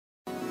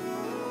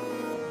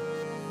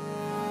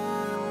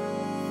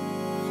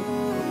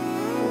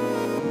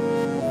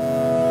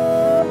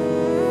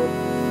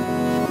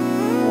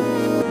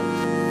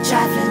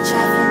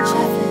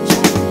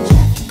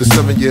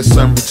7-year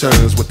sun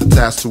returns with the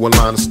task to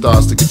align the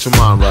stars to get your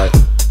mind right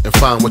and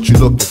find what you're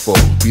looking for.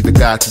 Be the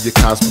guide to your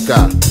cosmic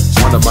eye.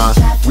 One of my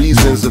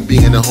reasons of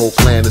being a whole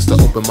plan is to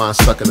open mind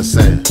stuck in the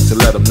sand, to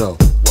let them know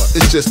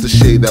it's just the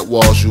shade that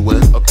walls you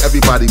in.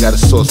 Everybody got a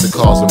source that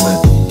calls them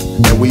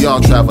in, and we all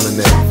traveling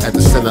there at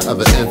the center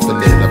of the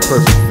infinite, a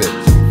perfect fit.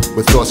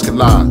 Where thoughts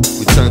collide,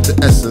 return to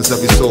essence,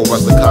 every soul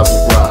runs the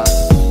cosmic ride.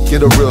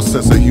 Get a real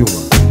sense of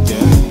humor,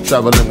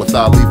 traveling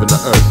without leaving the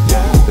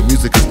earth. The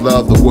music is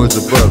love, the words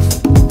are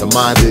birth. The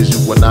mind is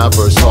you and I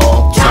verse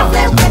all time.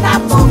 Traveling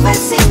without moving,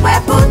 see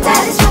where Buddha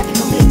is. Happy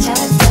when we try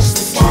to touch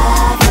the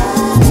sky.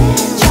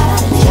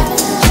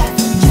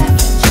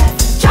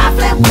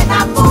 Traveling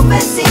without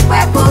moving, see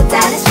where Buddha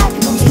is. Happy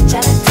when we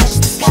try to touch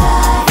the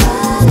sky.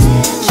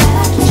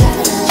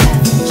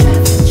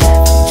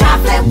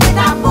 Traveling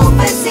without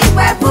moving, see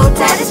where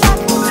Buddha is.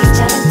 Happy when we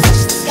try to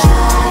touch the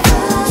sky.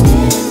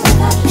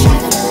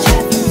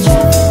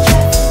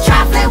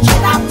 Traveling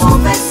without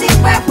moving, see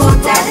where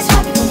Buddha is.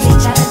 Happy when we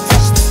try to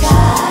touch the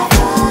sky.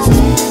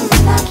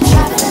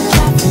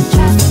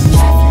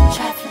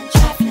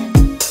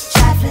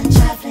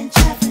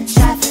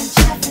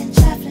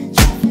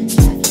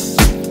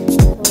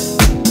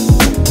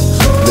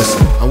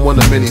 Listen, I'm one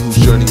of many whose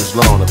journey is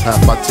long. The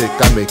path I take,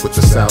 I make with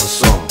the sound of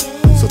song.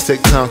 So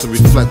take time to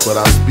reflect what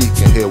I speak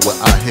and hear what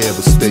I hear,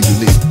 but stay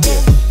unique.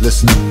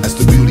 Listen, that's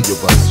the beauty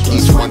of us.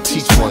 Each one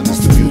teach one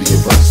is the beauty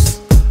of us.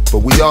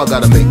 But we all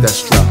gotta make that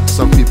stride.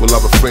 Some people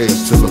are afraid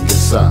to look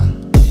inside.